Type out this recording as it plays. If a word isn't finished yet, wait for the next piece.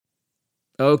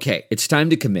Okay, it's time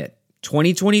to commit.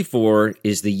 2024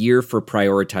 is the year for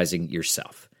prioritizing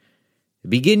yourself.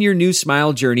 Begin your new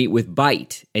smile journey with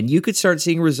Byte, and you could start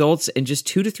seeing results in just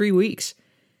 2 to 3 weeks.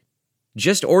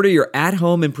 Just order your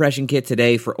at-home impression kit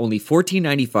today for only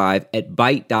 $14.95 at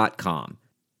Byte.com.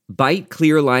 Byte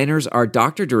clear liners are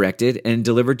doctor-directed and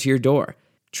delivered to your door.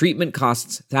 Treatment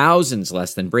costs thousands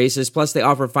less than braces, plus they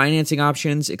offer financing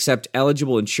options, accept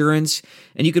eligible insurance,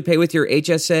 and you could pay with your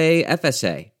HSA,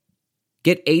 FSA.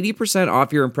 Get 80%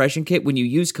 off your impression kit when you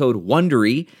use code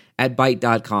WONDERY at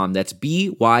Byte.com. That's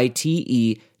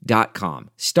BYTE.com.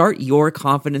 Start your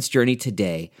confidence journey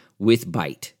today with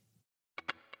Byte.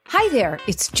 Hi there,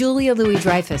 it's Julia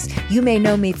Louis-Dreyfus. You may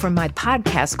know me from my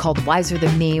podcast called Wiser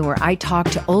Than Me, where I talk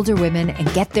to older women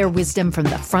and get their wisdom from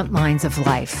the front lines of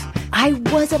life. I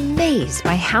was amazed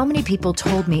by how many people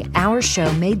told me our show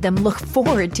made them look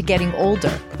forward to getting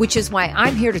older, which is why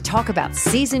I'm here to talk about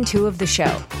season 2 of the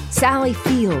show. Sally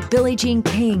Field, Billie Jean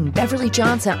King, Beverly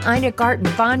Johnson, Ina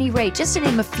Garten, Bonnie Raitt, just to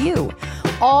name a few.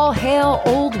 All hail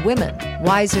old women.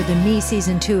 Wiser Than Me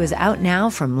season 2 is out now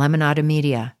from Lemonada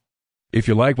Media. If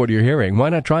you like what you're hearing, why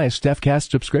not try a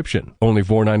StephCast subscription? Only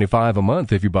 $4.95 a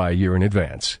month if you buy a year in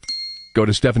advance. Go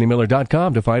to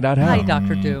StephanieMiller.com to find out how. Hi,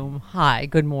 Dr. Doom. Hi,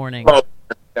 good morning. Hello,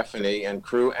 Stephanie and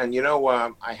crew. And you know,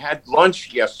 I had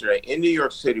lunch yesterday in New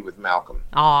York City with Malcolm.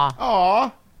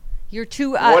 Aw. You're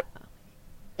too...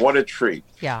 What a treat.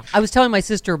 Yeah. I was telling my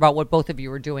sister about what both of you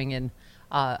were doing in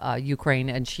Ukraine,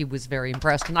 and she was very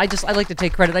impressed. And I like to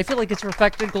take credit. I feel like it's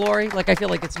reflected glory. Like, I feel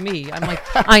like it's me. I'm like,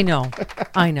 I know.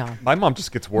 My mom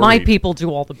just gets worried. My people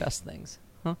do all the best things.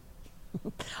 Huh?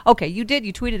 Okay, you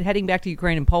tweeted heading back to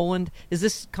Ukraine and Poland. Is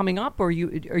this coming up, or are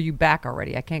you back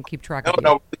already? I can't keep track of you.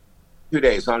 No, 2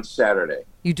 days on Saturday.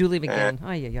 You do leave again.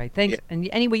 Thanks. Yeah. And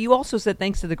anyway, you also said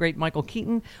thanks to the great Michael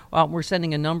Keaton, we're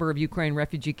sending a number of Ukraine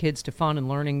refugee kids to fun and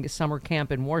learning summer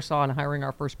camp in Warsaw and hiring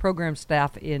our first program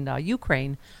staff in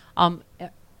Ukraine.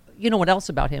 You know what else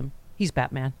about him? He's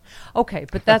Batman. Okay,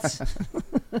 but that's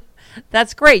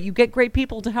that's great. You get great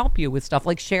people to help you with stuff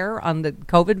like Cher on the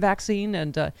COVID vaccine.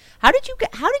 And how did you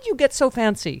get so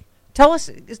fancy?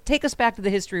 Take us back to the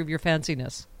history of your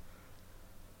fanciness.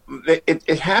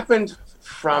 It happened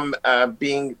from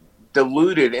being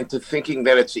deluded into thinking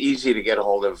that it's easy to get a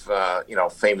hold of,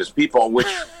 famous people, which,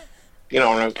 when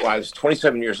I was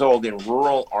 27 years old in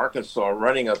rural Arkansas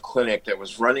running a clinic that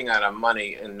was running out of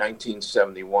money in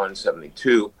 1971,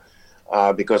 72,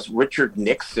 because Richard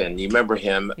Nixon, you remember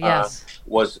him, yes.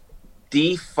 Was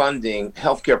defunding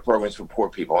healthcare programs for poor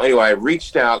people. Anyway, I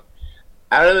reached out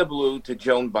of the blue to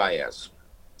Joan Baez,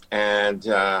 and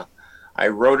I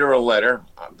wrote her a letter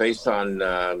based on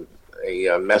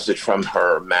a message from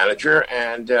her manager,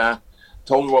 and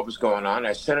told her what was going on.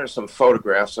 I sent her some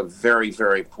photographs of very,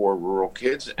 very poor rural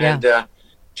kids, and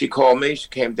she called me. She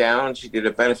came down. She did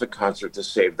a benefit concert to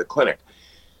save the clinic.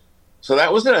 So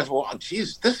that was it. I said, well,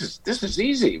 geez, this is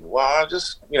easy. Well, I'll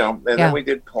just, then we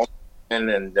did Paul and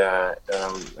then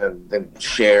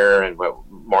Cher and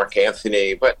Mark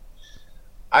Anthony, but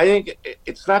I think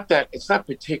it's not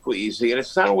particularly easy, and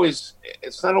it's not always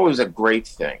a great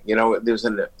thing.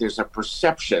 There's a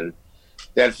perception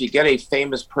that if you get a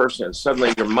famous person,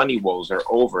 suddenly your money woes are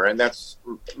over, and that's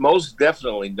most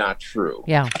definitely not true.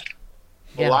 Yeah.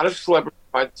 A lot of celebrities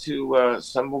want to.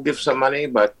 Some will give some money,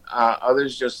 but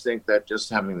others just think that just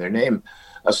having their name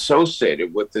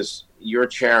associated with your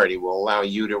charity will allow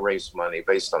you to raise money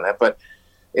based on that. But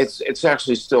it's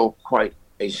actually still quite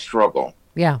a struggle.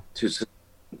 Yeah. To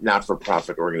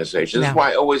not-for-profit organizations. Yeah. That's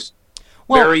why I always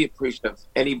very appreciative of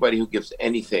anybody who gives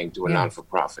anything to a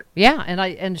non-for-profit. Yeah,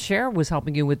 and Cher was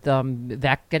helping you with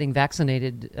getting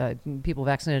vaccinated, people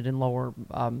vaccinated in lower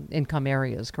income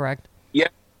areas, correct? Yeah,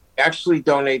 actually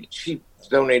she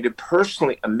donated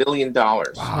personally $1 million to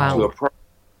a program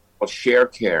called Share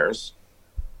Cares,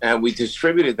 and we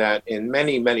distributed that in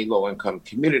many, many low-income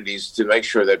communities to make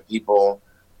sure that people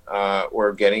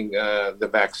were getting the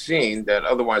vaccine that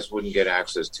otherwise wouldn't get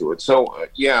access to it. So,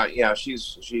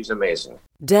 she's amazing.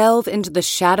 Delve into the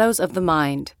shadows of the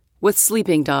mind with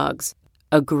Sleeping Dogs,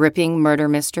 a gripping murder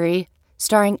mystery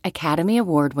starring Academy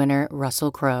Award winner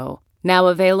Russell Crowe. Now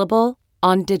available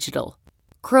on digital.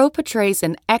 Crowe portrays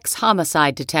an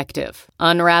ex-homicide detective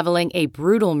unraveling a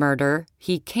brutal murder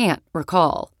he can't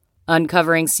recall.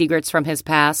 Uncovering secrets from his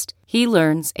past, he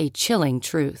learns a chilling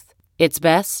truth. It's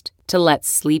best to let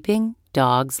sleeping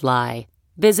dogs lie.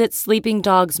 Visit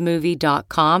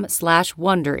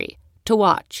sleepingdogsmovie.com/Wondery to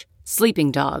watch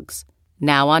Sleeping Dogs,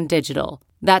 now on digital.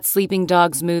 That's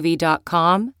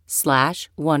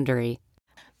sleepingdogsmovie.com/Wondery.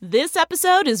 This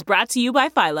episode is brought to you by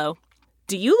Philo.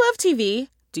 Do you love TV,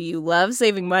 Do you love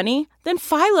saving money? Then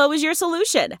Philo is your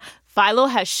solution. Philo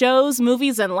has shows,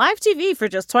 movies, and live TV for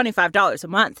just $25 a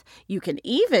month. You can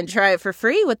even try it for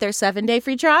free with their 7-day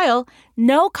free trial.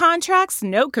 No contracts,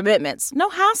 no commitments, no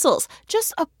hassles.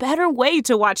 Just a better way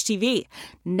to watch TV.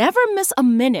 Never miss a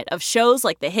minute of shows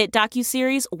like the hit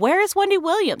docuseries Where is Wendy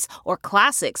Williams? Or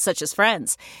classics such as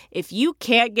Friends. If you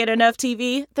can't get enough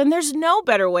TV, then there's no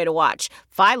better way to watch.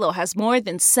 Philo has more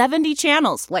than 70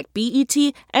 channels like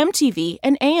BET, MTV,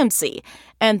 and AMC.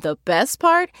 And the best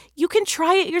part? You can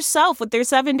try it yourself with their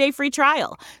 7-day free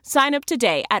trial. Sign up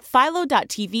today at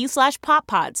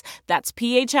philo.tv/poppods. That's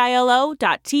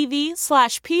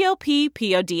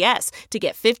philo.tv/poppods to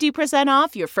get 50%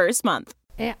 off your first month.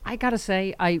 I gotta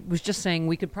say, I was just saying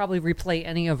we could probably replay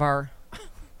any of our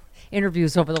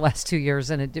interviews over the last 2 years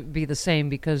and it'd be the same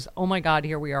because, oh my God,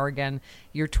 here we are again.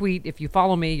 Your tweet, if you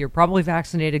follow me, you're probably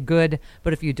vaccinated, good.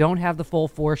 But if you don't have the full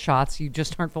 4 shots, you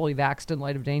just aren't fully vaxxed in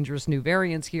light of dangerous new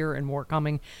variants here and more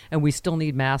coming. And we still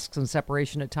need masks and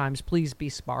separation at times. Please be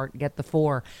smart. Get the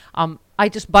 4.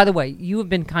 By the way, you have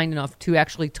been kind enough to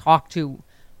actually talk to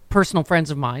personal friends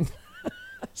of mine.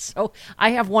 So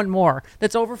I have one more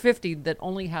that's over 50 that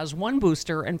only has 1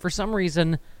 booster. And for some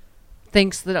reason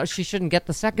thinks that she shouldn't get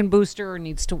the second booster or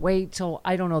needs to wait till,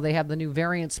 I don't know, they have the new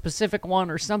variant specific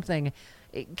one or something.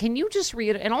 Can you just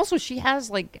read it? And also she has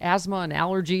like asthma and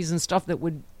allergies and stuff that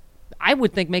I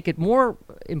would think make it more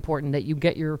important that you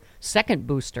get your second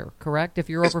booster, correct? If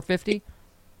you're over 50?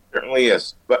 Certainly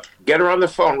is. But get her on the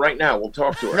phone right now. We'll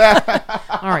talk to her.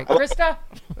 All right. Krista?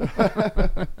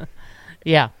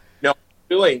 Yeah. No,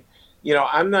 really,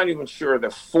 I'm not even sure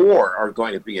the 4 are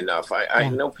going to be enough. I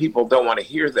know people don't want to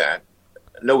hear that.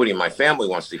 Nobody in my family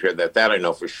wants to hear that. That I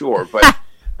know for sure. But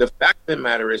the fact of the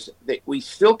matter is that we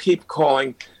still keep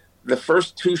calling the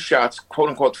first 2 shots, quote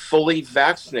unquote, fully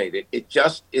vaccinated. It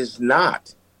just is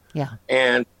not. Yeah.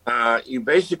 And you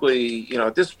basically,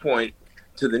 at this point,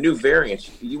 to the new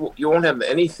variants, you won't have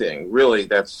anything really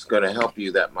that's going to help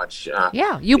you that much.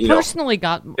 You personally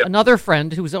got another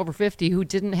friend who was over 50 who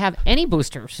didn't have any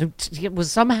boosters. Who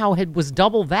was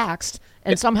double vaxxed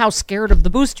and somehow scared of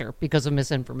the booster because of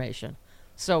misinformation.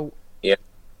 So yeah,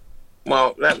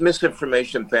 well, that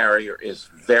misinformation barrier is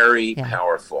very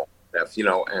powerful.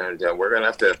 And we're going to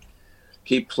have to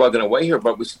keep plugging away here.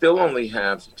 But we still only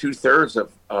have 2/3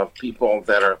 of people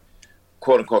that are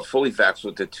quote unquote fully vaxxed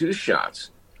with the 2 shots,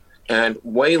 and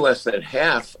way less than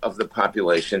half of the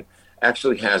population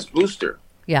actually has booster.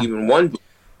 Yeah, even 1 booster.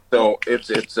 So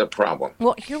it's a problem.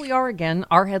 Well, here we are again.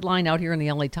 Our headline out here in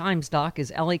the LA Times, Doc, is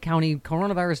LA County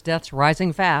coronavirus deaths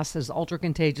rising fast as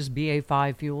ultra-contagious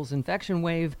BA.5 fuels infection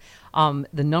wave.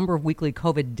 The number of weekly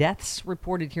COVID deaths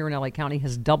reported here in LA County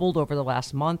has doubled over the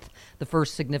last month, the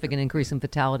first significant increase in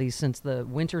fatalities since the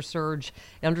winter surge.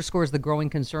 It underscores the growing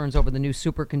concerns over the new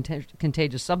super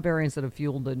contagious subvariants that have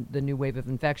fueled the new wave of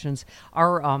infections.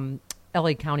 Our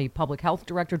LA County Public Health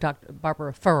Director, Dr.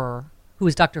 Barbara Ferrer, who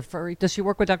is Dr. Furrier? Does she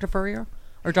work with Dr. Furrier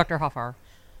or Dr. Hoffar?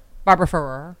 Barbara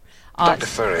Ferrer. Dr.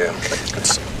 Furrier.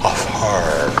 It's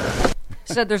Hoffar.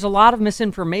 Said there's a lot of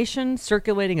misinformation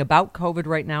circulating about COVID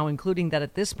right now, including that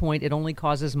at this point it only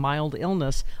causes mild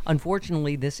illness.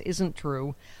 Unfortunately, this isn't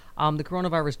true. The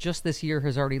coronavirus just this year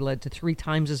has already led to 3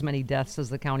 times as many deaths as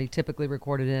the county typically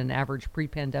recorded in an average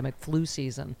pre-pandemic flu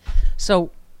season. So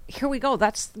here we go.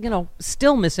 That's,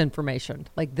 still misinformation.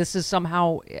 Like this is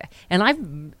somehow, and I've,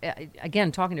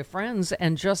 again, talking to friends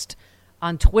and just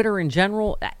on Twitter in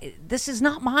general, this is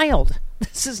not mild.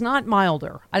 This is not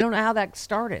milder. I don't know how that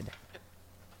started.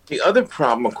 The other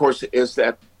problem, of course, is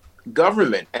that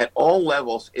government at all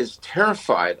levels is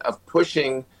terrified of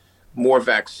pushing more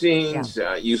vaccines,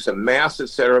 use of masks, et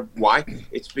cetera. Why?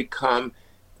 It's become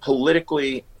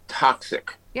politically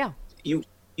toxic. Yeah. You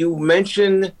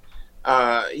mentioned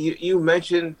you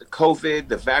mentioned COVID,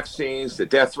 the vaccines, the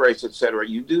death rates, et cetera.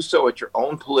 You do so at your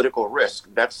own political risk.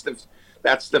 That's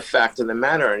the fact of the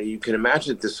matter. And you can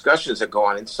imagine discussions that go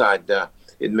on inside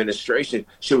administration.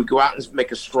 Should we go out and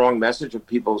make a strong message of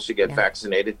people should get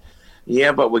vaccinated?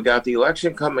 Yeah, but we got the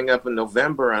election coming up in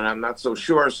November, and I'm not so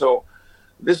sure. So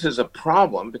this is a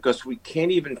problem because we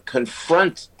can't even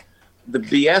confront the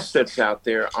BS that's out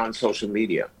there on social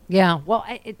media. Yeah, well,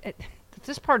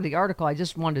 this part of the article, I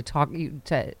just wanted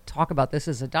to talk about this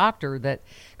as a doctor, that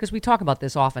because we talk about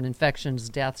this often, infections,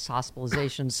 deaths,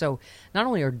 hospitalizations. So not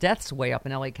only are deaths way up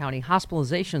in LA County,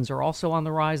 hospitalizations are also on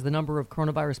the rise. The number of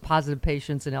coronavirus positive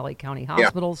patients in LA County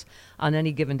hospitals on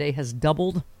any given day has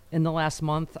doubled in the last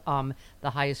month, the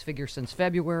highest figure since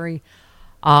February.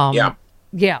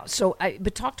 Yeah. So,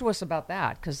 but talk to us about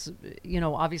that, because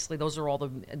obviously those are all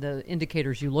the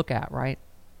indicators you look at, right?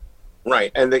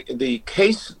 Right, and the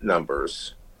case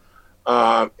numbers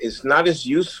is not as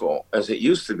useful as it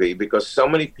used to be because so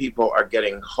many people are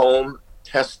getting home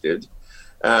tested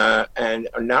and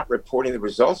are not reporting the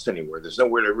results anywhere. There's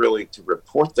nowhere to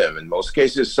report them in most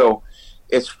cases. So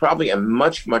it's probably a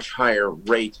much, much higher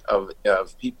rate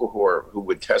of people who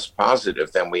would test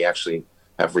positive than we actually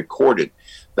have recorded.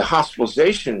 The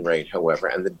hospitalization rate, however,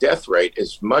 and the death rate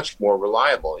is much more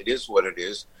reliable. It is what it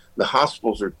is. The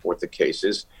hospitals report the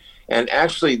cases. And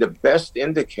actually the best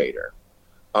indicator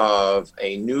of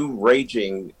a new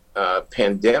raging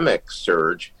pandemic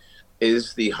surge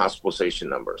is the hospitalization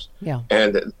numbers. Yeah.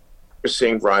 And we're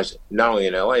seeing rise not only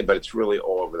in LA, but it's really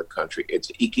all over the country.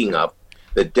 It's eking up.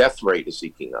 The death rate is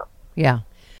eking up. Yeah.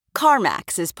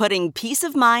 CarMax is putting peace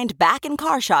of mind back in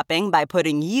car shopping by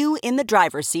putting you in the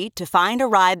driver's seat to find a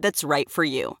ride that's right for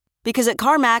you. Because at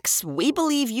CarMax, we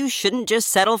believe you shouldn't just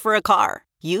settle for a car.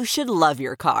 You should love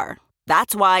your car.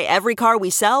 That's why every car we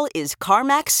sell is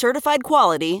CarMax certified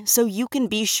quality, so you can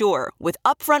be sure with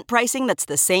upfront pricing that's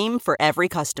the same for every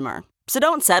customer. So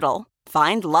don't settle.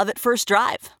 Find love at first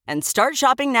drive and start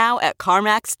shopping now at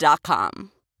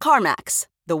CarMax.com. CarMax,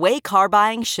 the way car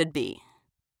buying should be.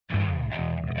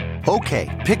 Okay,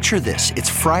 picture this. It's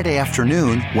Friday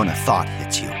afternoon when a thought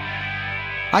hits you.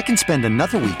 I can spend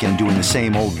another weekend doing the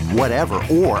same old whatever,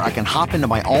 or I can hop into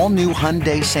my all-new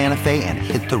Hyundai Santa Fe and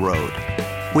hit the road.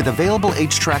 With available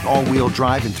H-Track all-wheel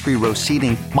drive and 3-row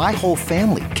seating, my whole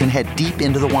family can head deep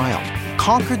into the wild.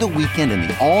 Conquer the weekend in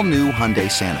the all-new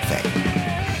Hyundai Santa Fe.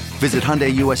 Visit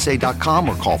HyundaiUSA.com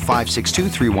or call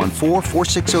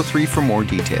 562-314-4603 for more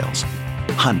details.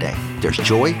 Hyundai, there's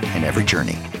joy in every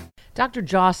journey. Dr.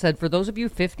 Joss said, for those of you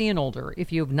 50 and older,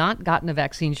 if you have not gotten a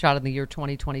vaccine shot in the year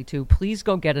 2022, please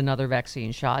go get another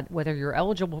vaccine shot. Whether you're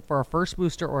eligible for a first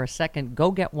booster or a second,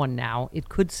 go get one now. It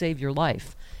could save your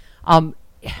life.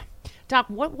 Doc,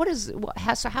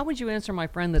 how would you answer my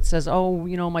friend that says, oh,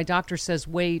 you know, my doctor says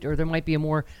wait, or there might be a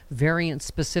more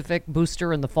variant-specific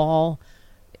booster in the fall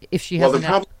if she hasn't? Well, there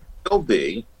probably will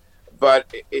be,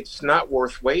 but it's not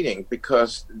worth waiting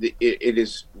because it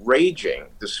is raging,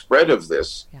 the spread of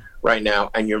this right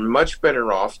now, and you're much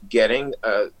better off getting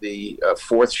the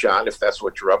fourth shot, if that's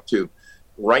what you're up to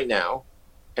right now.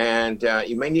 And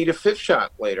you may need a fifth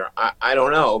shot later. I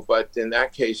don't know, but in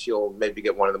that case, you'll maybe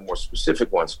get one of the more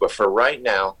specific ones. But for right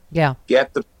now,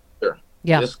 get the booster.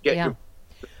 Just get your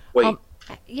wait.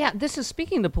 This is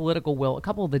speaking the political will. A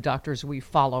couple of the doctors we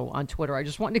follow on Twitter, I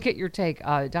just wanted to get your take.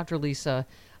 Dr. Lisa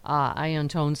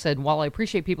Iantone said, while I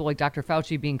appreciate people like Dr.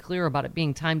 Fauci being clear about it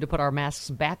being time to put our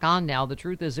masks back on now, the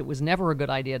truth is it was never a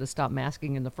good idea to stop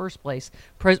masking in the first place.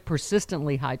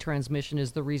 Persistently high transmission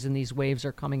is the reason these waves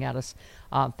are coming at us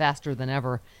faster than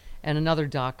ever. And another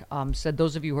doc said,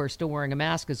 those of you who are still wearing a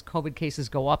mask as COVID cases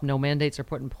go up, no mandates are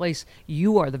put in place.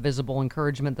 You are the visible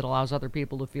encouragement that allows other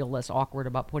people to feel less awkward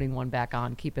about putting one back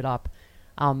on. Keep it up.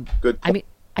 Good. I mean,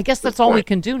 I guess that's all we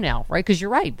can do now, right? Because you're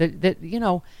right. That you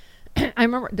know, I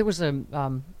remember there was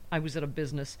I was at a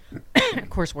business, of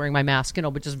course, wearing my mask, you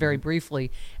know, but just very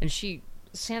briefly, and she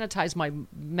sanitized my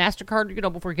MasterCard, you know,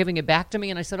 before giving it back to me,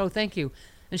 and I said, oh, thank you.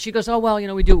 And she goes, oh, well, you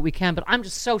know, we do what we can, but I'm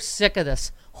just so sick of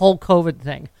this whole COVID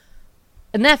thing.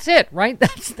 And that's it, right?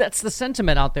 That's the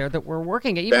sentiment out there that we're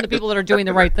working at. Even the people that are doing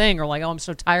the right thing are like, oh, I'm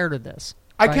so tired of this.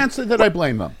 I can't say that I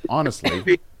blame them,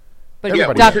 honestly. But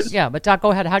Doc,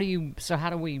 go ahead. How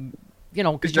do we, you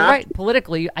know, because you're right,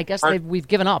 politically, I guess we've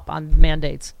given up on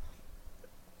mandates.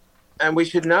 And we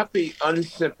should not be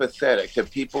unsympathetic to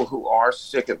people who are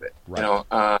sick of it. Right. You know,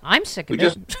 I'm sick of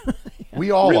it.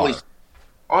 We all really are.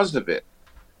 Cause of it.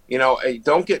 You know,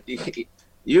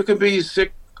 you can be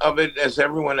sick of it as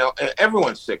everyone else.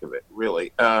 Everyone's sick of it,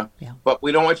 really. But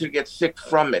we don't want you to get sick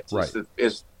from it. Right.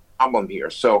 Is the problem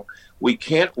here. So we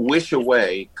can't wish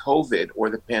away COVID or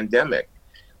the pandemic.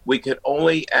 We can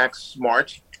only act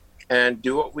smart and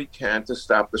do what we can to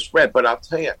stop the spread. But I'll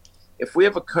tell you, if we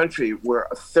have a country where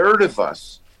a third of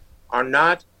us are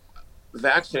not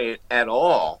vaccinated at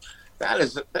all,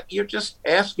 you're just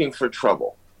asking for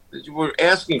trouble. We're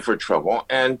asking for trouble,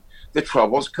 and the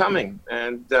trouble's coming,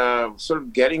 and sort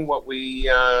of getting what we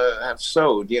have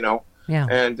sowed, you know. Yeah.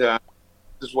 And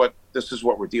this is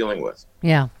what we're dealing with.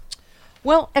 Yeah.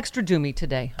 Well, extra doomy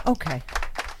today. Okay.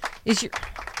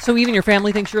 So even your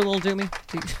family thinks you're a little doomy?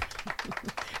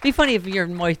 Be funny if your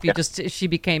wife, she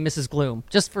became Mrs. Gloom,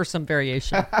 just for some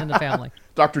variation in the family.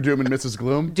 Dr. Doom and Mrs.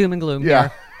 Gloom? Doom and Gloom, yeah.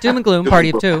 Doom and Gloom, party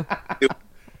of two.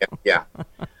 Yeah.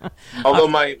 Although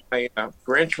my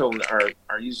grandchildren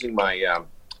are using my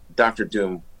Dr.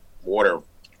 Doom water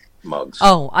mugs.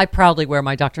 Oh, I proudly wear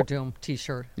my Dr. Doom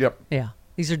T-shirt. Yep. Yeah.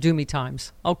 These are doomy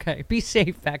times. Okay. Be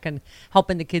safe back and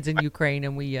helping the kids in Ukraine,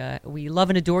 and we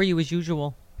love and adore you as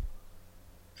usual.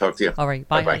 Talk to you. All right.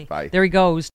 Bye. Bye-bye. Honey. Bye. There he goes.